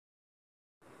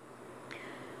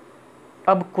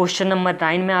अब question number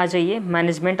 9 में आ जाइए।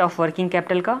 मैनेजमेंट ऑफ वर्किंग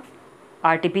कैपिटल का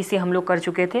आरटीपी से हम लोग कर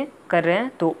चुके थे, कर रहे हैं,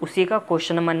 तो उसी का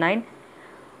क्वेश्चन नंबर 9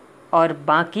 और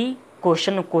बाकी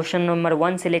क्वेश्चन नंबर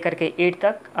 1 से लेकर के 8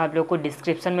 तक आप लोग को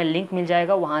डिस्क्रिप्शन में लिंक मिल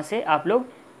जाएगा, वहाँ से आप लोग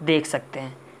देख सकते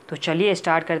हैं। तो चलिए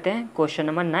स्टार्ट करते हैं क्वेश्चन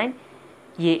नंबर 9।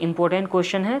 ये इम्पोर्टेंट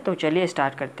क्वेश्चन है, तो चलिए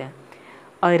स्टार्ट करते हैं।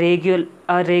 A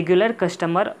regular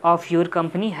customer of your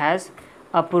company has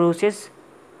approaches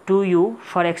to you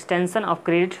for extension of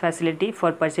credit facility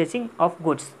for purchasing of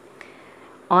goods.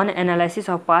 On analysis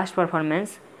of past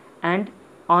performance and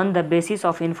on the basis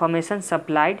of information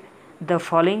supplied, the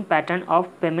following pattern of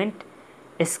payment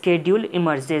schedule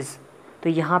emerges. तो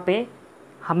यहाँ पे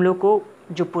हम लोग को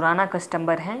जो पुराना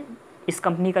customer है, इस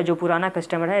कंपनी का जो पुराना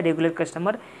कस्टमर है, रेगुलर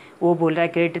कस्टमर, वो बोल रहा है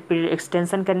क्रेडिट पीरियड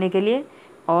एक्सटेंशन करने के लिए,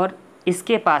 और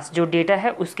इसके पास जो डेटा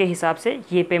है उसके हिसाब से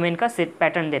ये पेमेंट का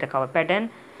पैटर्न दे रखा हुआ है।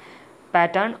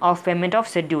 Pattern of payment of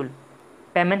schedule,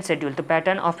 payment schedule. तो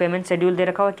पैटर्न ऑफ पेमेंट शेड्यूल दे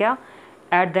रखा हुआ क्या,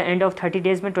 at the end of 30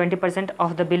 days में 20%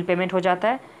 ऑफ द बिल पेमेंट हो जाता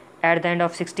है, एट द एंड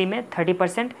ऑफ 60 में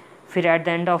 30%, फिर एट द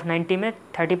एंड ऑफ 90 में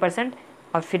 30%,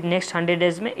 और फिर नेक्स्ट 100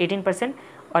 डेज़ में 18%,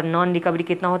 और नॉन रिकवरी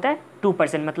कितना होता है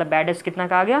 2%, मतलब बैड डेब्स कितना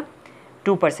का आ गया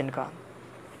 2% का।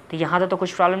 तो यहाँ तो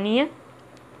कुछ प्रॉब्लम नहीं है।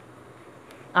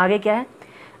 आगे क्या है,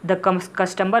 the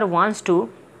customer wants to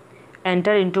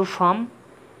enter into firm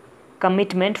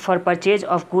commitment for purchase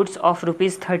of goods of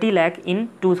 ₹30 lakh in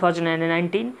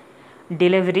 2019,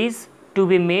 deliveries to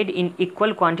be made in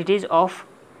equal quantities of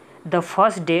the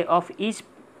first day of each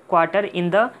quarter in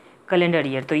the calendar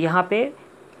year. तो यहाँ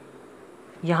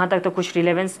तक तो कुछ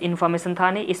relevance information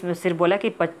था नहीं, इसमें सिर्फ बोला कि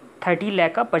 30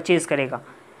 लाख का परचेज करेगा।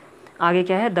 आगे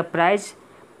क्या है, the price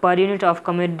per unit of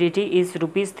commodity is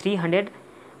 ₹300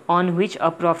 on which a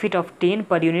profit of 10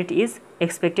 per unit is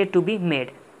expected to be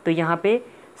made. तो यहाँ पे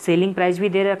सेलिंग प्राइस भी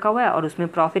दे रखा हुआ है और उसमें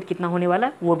प्रॉफिट कितना होने वाला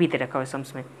है वो भी दे रखा हुआ है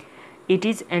सम्स में। It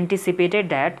is anticipated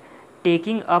that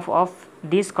taking up of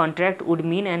this contract would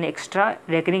mean an extra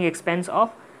recurring expense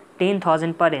of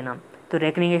 10,000 per annum. तो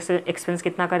रेकरिंग एक्सपेंस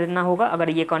कितना करना होगा अगर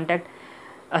ये कॉन्ट्रैक्ट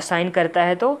असाइन करता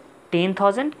है तो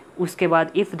 10,000। उसके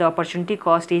बाद if the opportunity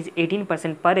cost is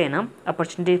 18% per annum,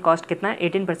 opportunity cost कितना है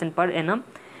 18% per annum,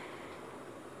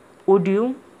 would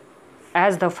you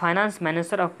as the finance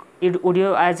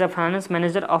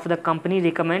manager of the company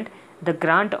recommend the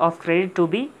grant of credit to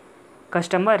be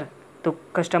customer। तो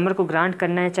कस्टमर को grant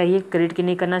करना चाहिए, क्रेडिट की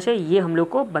नहीं करना चाहिए, ये हम लोग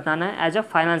को बताना है एज अ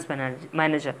फाइनेंस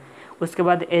मैनेजर। उसके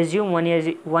बाद assume 1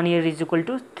 year is equal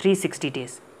to 360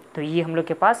 days. तो ये हम लोग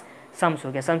के पास सम्स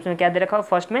हो गया। सम्स में क्या दे रखा हो,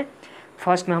 फर्स्ट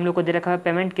में हम लोग को दे रखा है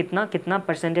पेमेंट कितना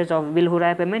परसेंटेज ऑफ बिल हो रहा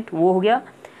है पेमेंट, वो हो गया।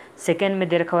 सेकेंड में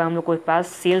दे रखा हुआ है हम लोग को पास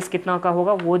सेल्स कितना का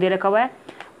होगा वो दे रखा हुआ है।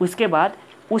 उसके बाद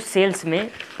उस सेल्स में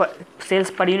सेल्स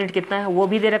पर यूनिट कितना है वो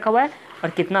भी दे रखा हुआ है, और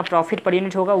कितना प्रॉफिट पर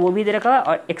यूनिट होगा वो भी दे रखा हुआ है,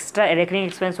 और एक्स्ट्रा रेकरिंग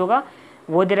एक्सपेंस होगा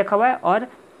वो दे रखा हुआ है, और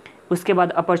उसके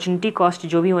बाद अपॉर्चुनिटी कॉस्ट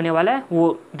जो भी होने वाला है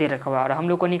वो दे रखा हुआ है। और हम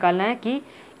लोग को निकालना है कि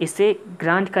इसे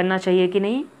ग्रांट करना चाहिए कि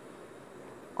नहीं,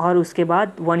 और उसके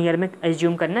बाद 1 ईयर में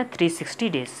एज्यूम करना है 360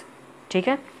 डेज। ठीक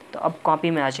है, तो अब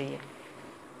कॉपी में आ जाइए,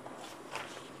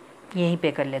 यहीं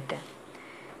पे कर लेते हैं।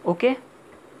 ओके,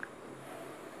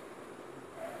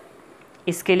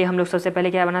 इसके लिए हम लोग सबसे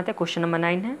पहले क्या बनाते हैं, क्वेश्चन नंबर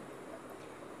 9 है।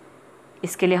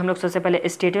 इसके लिए हम लोग सबसे पहले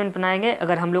स्टेटमेंट बनाएंगे।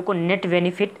 अगर हम लोग को नेट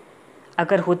बेनिफिट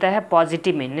अगर होता है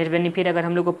पॉजिटिव में, नेट बेनिफिट अगर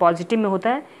हम लोग को पॉजिटिव में होता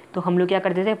है तो हम लोग क्या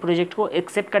करते थे, प्रोजेक्ट को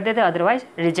एक्सेप्ट करते थे, अदरवाइज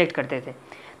रिजेक्ट करते थे।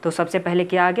 तो सबसे पहले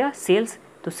क्या आ गया, सेल्स।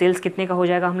 तो सेल्स कितने का हो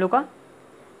जाएगा हम लोग का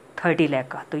 30 लाख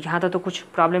का। तो यहाँ तो कुछ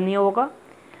प्रॉब्लम नहीं होगा।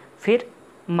 फिर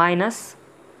माइनस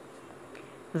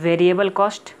वेरिएबल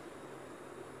कॉस्ट,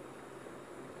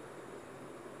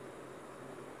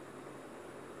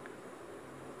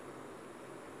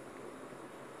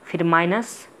 फिर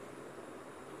माइनस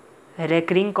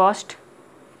रेकरिंग कॉस्ट,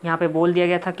 यहाँ पे बोल दिया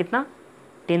गया था कितना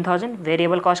 10,000।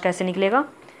 वेरिएबल कॉस्ट कैसे निकलेगा,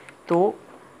 तो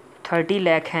 30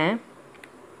 लाख हैं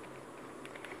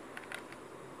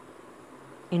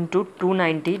into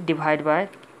 290 divide by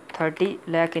 30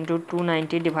 lakh into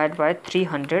 290 divide by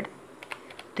 300।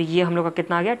 तो ये हम लोग का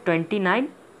कितना आ गया 29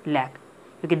 लाख,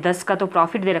 क्योंकि 10 का तो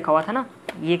प्रॉफिट दे रखा हुआ था ना।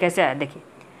 ये कैसे आया देखिए,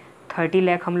 30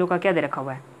 लाख हम लोग का क्या दे रखा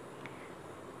हुआ है,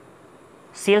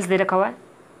 सेल्स दे रखा हुआ है,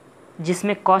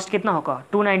 जिसमें कॉस्ट कितना होगा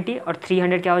 290, और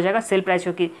 300 क्या हो जाएगा सेल प्राइस,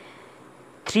 क्योंकि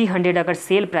 300 अगर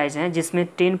सेल प्राइस है जिसमें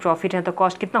 10 प्रॉफिट है तो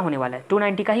कॉस्ट कितना होने वाला है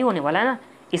 290 का ही होने वाला है ना।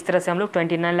 इस तरह से हम लोग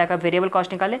 29 लाख का वेरिएबल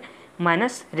कॉस्ट निकाले,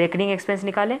 माइनस रेकरिंग एक्सपेंस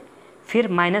निकाले, फिर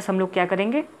माइनस हम लोग क्या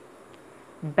करेंगे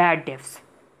बैड डेब्ट्स।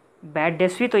 बैड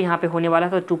डेब्ट्स भी तो यहाँ पे होने वाला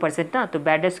था 2% ना, तो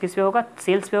बैड डेब्ट्स किस पे होगा,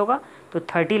 सेल्स पे होगा। तो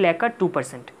 30 लाख का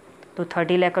 2%, तो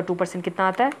 30 लाख का 2% कितना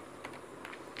आता है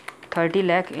 30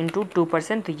 लाख इंटू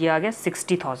 2%, तो ये आ गया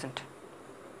 60,000।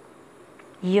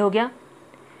 ये हो गया।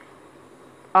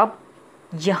 अब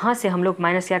यहाँ से हम लोग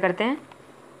माइनस क्या करते हैं,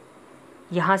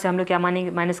 यहाँ से हम लोग क्या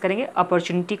मानेंगे, माइनस करेंगे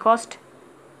अपॉर्चुनिटी कॉस्ट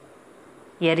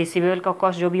या रिसीवेबल का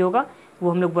कॉस्ट जो भी होगा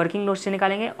वो हम लोग वर्किंग नोट से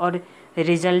निकालेंगे, और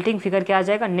रिजल्टिंग फिगर क्या आ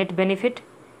जाएगा, नेट बेनिफिट।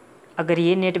 अगर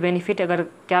ये नेट बेनिफिट अगर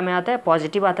क्या में आता है,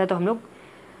 पॉजिटिव आता है, तो हम लोग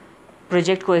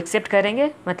प्रोजेक्ट को एक्सेप्ट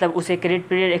करेंगे, मतलब उसे क्रेडिट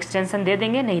पीरियड एक्सटेंशन दे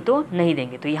देंगे, नहीं तो नहीं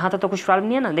देंगे। तो यहाँ तक तो कुछ प्रॉब्लम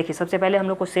नहीं है ना। देखिए सबसे पहले हम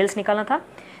लोग को सेल्स निकालना था,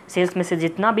 सेल्स में से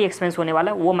जितना भी एक्सपेंस होने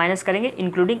वाला है वो माइनस करेंगे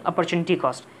इंक्लूडिंग अपॉर्चुनिटी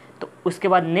कॉस्ट। तो उसके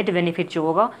बाद नेट बेनिफिट जो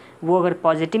होगा वो अगर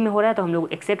पॉजिटिव में हो रहा है तो हम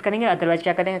लोग एक्सेप्ट करेंगे, अदरवाइज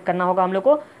क्या करेंगे, करना होगा हम लोग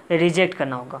को रिजेक्ट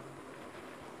करना होगा।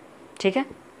 ठीक है,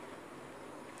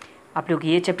 आप लोग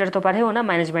ये चैप्टर तो पढ़े हो ना,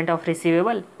 management of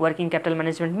receivable working capital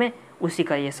management में, उसी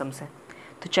का ये सम्स है।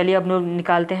 तो चलिए अब लोग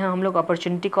निकालते हैं हम लोग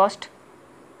अपॉर्चुनिटी कॉस्ट।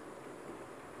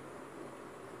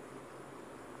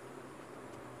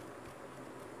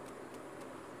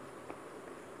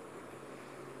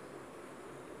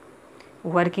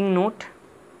 वर्किंग नोट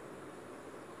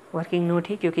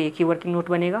ही, क्योंकि एक ही वर्किंग नोट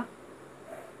बनेगा।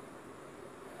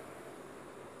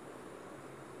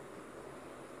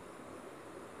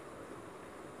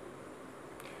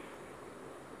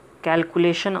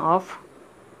 कैलकुलेशन ऑफ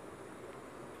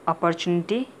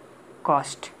अपॉर्चुनिटी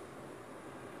कॉस्ट,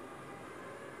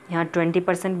 यहाँ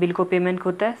 20% बिल को पेमेंट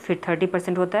होता है, फिर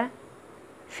 30% होता है,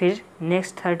 फिर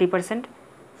नेक्स्ट 30%,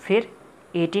 फिर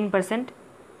 18%,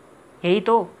 यही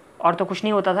तो, और तो कुछ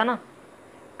नहीं होता था ना।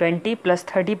 20 +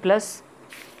 30 +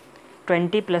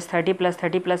 20 + 30 +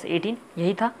 30 + 18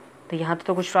 यही था। तो यहाँ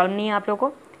तो कुछ प्रॉब्लम नहीं है आप लोगों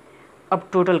को। अब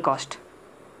टोटल कॉस्ट,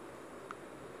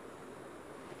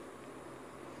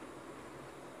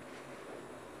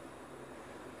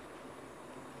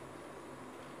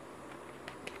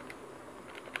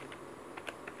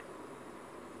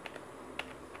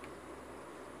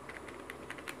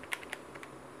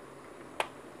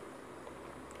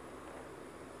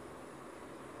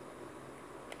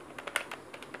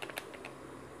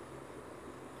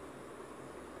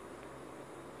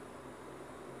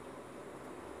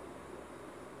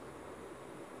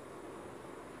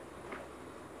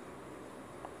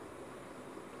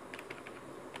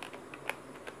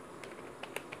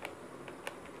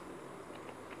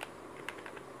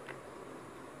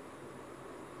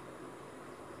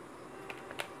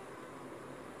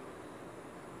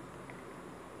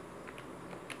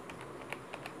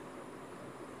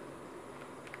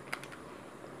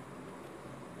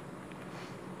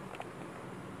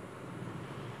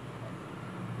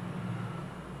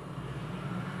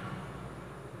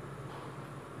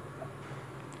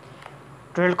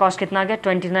 टोटल कॉस्ट कितना आ गया,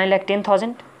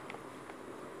 29,10,000,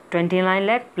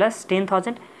 29,00,000 +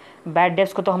 10,000। बैड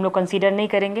डेब्ट्स को तो हम लोग कंसीडर नहीं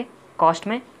करेंगे कॉस्ट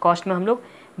में हम लोग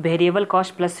variable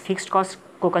cost plus fixed cost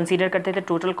को कंसीडर करते थे।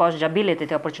 टोटल कॉस्ट जब भी लेते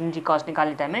थे अपॉर्चुनिटी कॉस्ट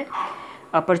निकालने टाइम में,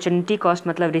 अपॉर्चुनिटी कॉस्ट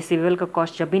मतलब रिसीवेबल का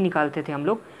कॉस्ट जब भी निकालते थे हम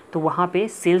लोग, तो वहाँ पे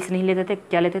सेल्स नहीं लेते थे,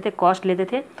 क्या लेते थे, कॉस्ट लेते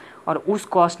थे। और उस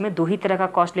कॉस्ट में दो ही तरह का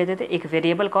कॉस्ट लेते थे, एक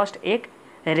वेरिएबल कॉस्ट, एक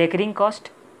रिकरिंग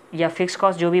कॉस्ट या फिक्स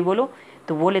कॉस्ट जो भी बोलो,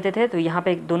 तो वो लेते थे। तो यहाँ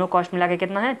पे दोनों कॉस्ट मिला के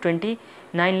कितना है,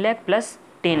 29,00,000 +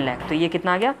 10,00,000। तो ये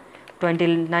कितना आ गया,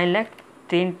 29,00,000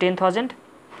 10,000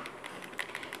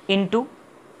 इंटू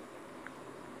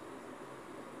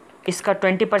इसका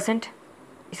 20%,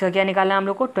 इसका क्या निकालना है हम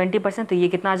लोग को, 20%। तो ये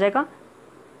कितना आ जाएगा,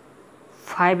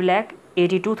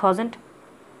 5,82,000।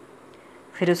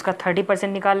 फिर उसका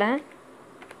 30% निकालना है,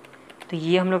 तो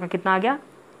ये हम लोग का कितना आ गया,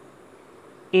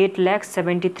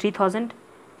 8,73,000।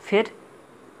 फिर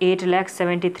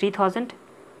 8,73,000,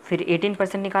 फिर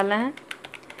 18% निकालना है,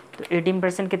 तो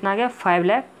 18% कितना आ गया,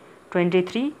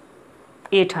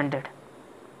 5,23,800।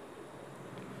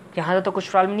 यहाँ तो कुछ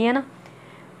प्रॉब्लम नहीं है ना।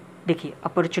 देखिए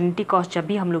अपॉर्चुनिटी कॉस्ट जब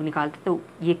भी हम लोग निकालते हैं तो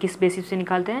ये किस बेसिस पे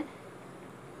निकालते हैं,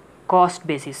 कॉस्ट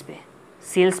बेसिस पे,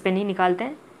 सेल्स पे नहीं निकालते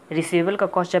हैं। रिसीवेबल का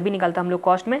कॉस्ट जब भी निकालते हैं हम लोग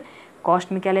कॉस्ट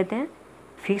में क्या लेते हैं,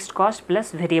 fixed cost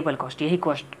plus variable cost, यही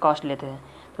कॉस्ट लेते हैं।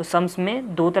 तो सम्स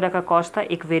में दो तरह का कॉस्ट था,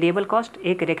 एक वेरिएबल कॉस्ट,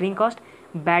 एक रिकरिंग कॉस्ट।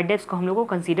 बैड डेब्ट्स को हम लोग को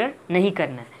कंसीडर नहीं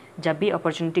करना है। जब भी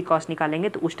अपॉर्चुनिटी कॉस्ट निकालेंगे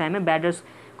तो उस टाइम में बैड डेब्ट्स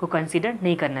को कंसीडर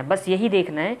नहीं करना है। बस यही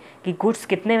देखना है कि गुड्स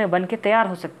कितने में बन के तैयार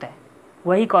हो सकता है,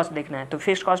 वही कॉस्ट देखना है। तो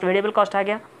फिक्स्ड कॉस्ट वेरिएबल कॉस्ट आ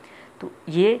गया। तो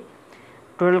ये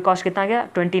टोटल कॉस्ट कितना आ गया,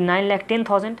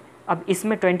 29,10,000। अब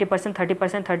इसमें 20%,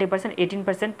 30%, 30%,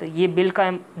 18%, तो ये बिल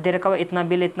का दे रखा हुआ इतना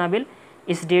बिल,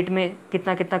 इस डेट में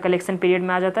कितना कलेक्शन पीरियड में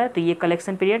आ जाता है। तो ये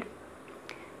कलेक्शन पीरियड,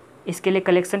 इसके लिए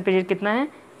कलेक्शन पीरियड कितना है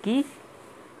कि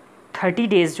 30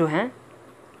 डेज़ जो हैं,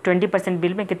 20%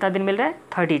 बिल में कितना दिन मिल रहा है,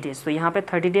 30 डेज़। तो यहाँ पे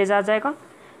 30 डेज़ आ जाएगा।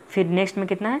 फिर नेक्स्ट में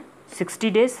कितना है, 60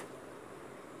 डेज़,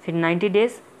 फिर 90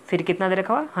 डेज़, फिर कितना दे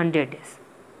रखा हुआ, 100 डेज़।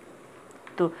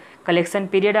 तो कलेक्शन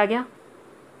पीरियड आ गया।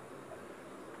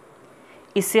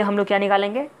 इससे हम लोग क्या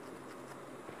निकालेंगे,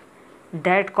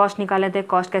 डायरेक्ट कॉस्ट निकाले थे।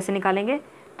 कॉस्ट कैसे निकालेंगे,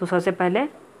 तो सबसे पहले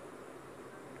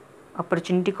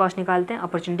अपॉर्चुनिटी कॉस्ट निकालते हैं।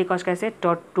 अपॉर्चुनिटी कॉस्ट कैसे,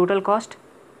 total cost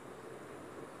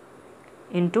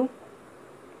into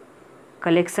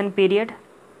collection period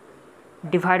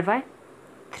divide by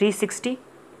 360,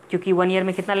 क्योंकि 1 ईयर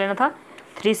में कितना लेना था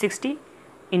 360,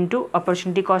 इंटू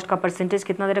अपॉर्चुनिटी कॉस्ट का परसेंटेज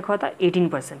कितना दे रखा था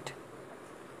 18%।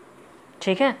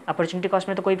 ठीक है, अपॉर्चुनिटी कॉस्ट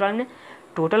में तो कोई प्रॉब्लम नहीं।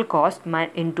 Total cost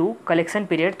into collection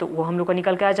period, तो वो हम लोग को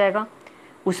निकल के आ जाएगा।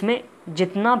 उसमें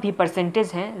जितना भी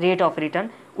परसेंटेज है रेट ऑफ रिटर्न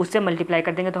उससे मल्टीप्लाई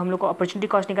कर देंगे तो हम लोग को अपॉर्चुनिटी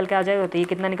कॉस्ट निकल के आ जाएगा। तो ये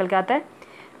कितना निकल के आता है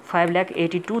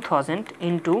 5,82,000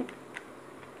 इंटू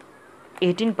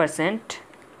 18%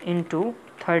 इंटू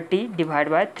 30 डिवाइड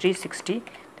बाय 360,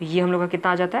 तो ये हम लोग का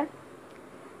कितना आ जाता है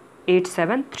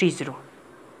 8730।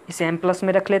 इसे एम प्लस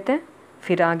में रख लेते हैं।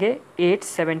 फिर आगे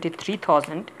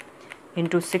 873,000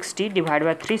 इंटू 60 डिवाइड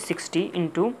बाय 360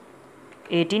 इंटू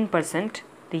 18%,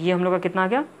 तो ये हम लोग का कितना आ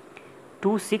गया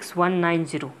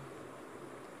 26190।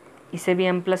 इसे भी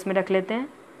एम प्लस में रख लेते हैं।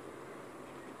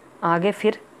 आगे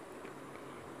फिर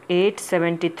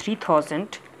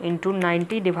 873,000 इंटू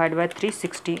 90 डिवाइड बाय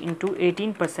 360 इंटू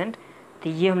 18%, तो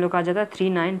ये हम लोग का आ जाता है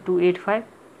 39285।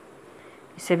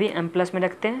 इसे भी एम प्लस में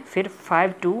रखते हैं। फिर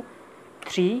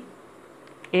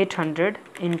 523,800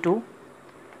 इंटू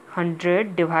 100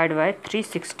 डिवाइड बाय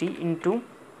 360 इंटू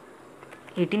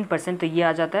 18%, तो ये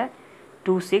आ जाता है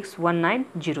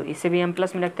 26190। इसे भी एम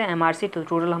प्लस में रखते हैं। MRC, तो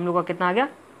टोटल हम लोग का कितना आ गया,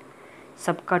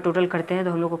 सबका टोटल करते हैं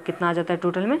तो हम लोग को कितना आ जाता है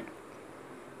टोटल में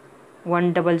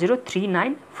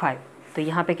 100,395। तो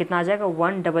यहाँ पे कितना आ जाएगा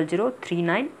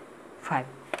 100,395।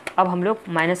 अब हम लोग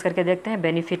माइनस करके देखते हैं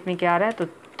बेनिफिट में क्या आ रहा है। तो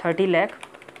 30 lakh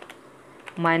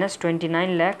minus 29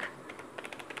 lakh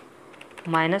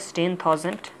minus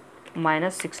 10,000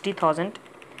 minus 60,000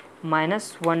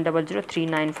 minus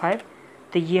 100,395,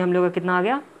 तो ये हम लोग का कितना आ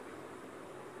गया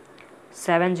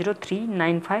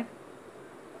 70395।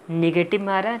 निगेटिव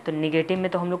में आ रहा है, तो निगेटिव में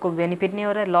तो हम लोग को बेनिफिट नहीं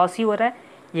हो रहा है, लॉस ही हो रहा है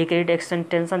ये क्रेडिट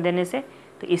एक्सटेंशन देने से।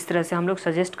 तो इस तरह से हम लोग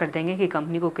सजेस्ट कर देंगे कि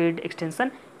कंपनी को क्रेडिट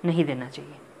एक्सटेंशन नहीं देना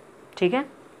चाहिए। ठीक है,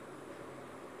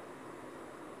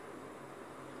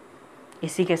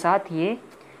 इसी के साथ ये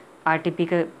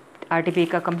आरटीपी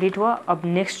का कंप्लीट हुआ। अब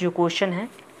नेक्स्ट जो क्वेश्चन है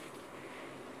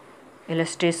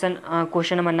इलस्ट्रेशन,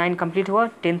 क्वेश्चन नंबर 9 कंप्लीट हुआ।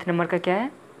 10th नंबर का क्या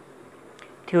है,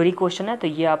 थ्योरी क्वेश्चन है, तो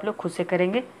ये आप लोग खुद से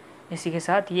करेंगे। इसी के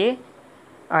साथ ये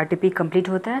आरटीपी कंप्लीट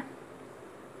होता है।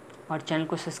 और चैनल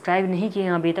को सब्सक्राइब नहीं किए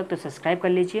हैं अभी तक तो सब्सक्राइब कर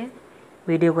लीजिए,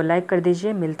 वीडियो को लाइक कर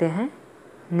दीजिए। मिलते हैं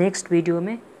नेक्स्ट वीडियो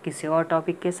में किसी और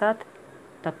टॉपिक के साथ।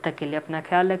 तब तक के लिए अपना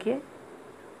ख्याल रखिए।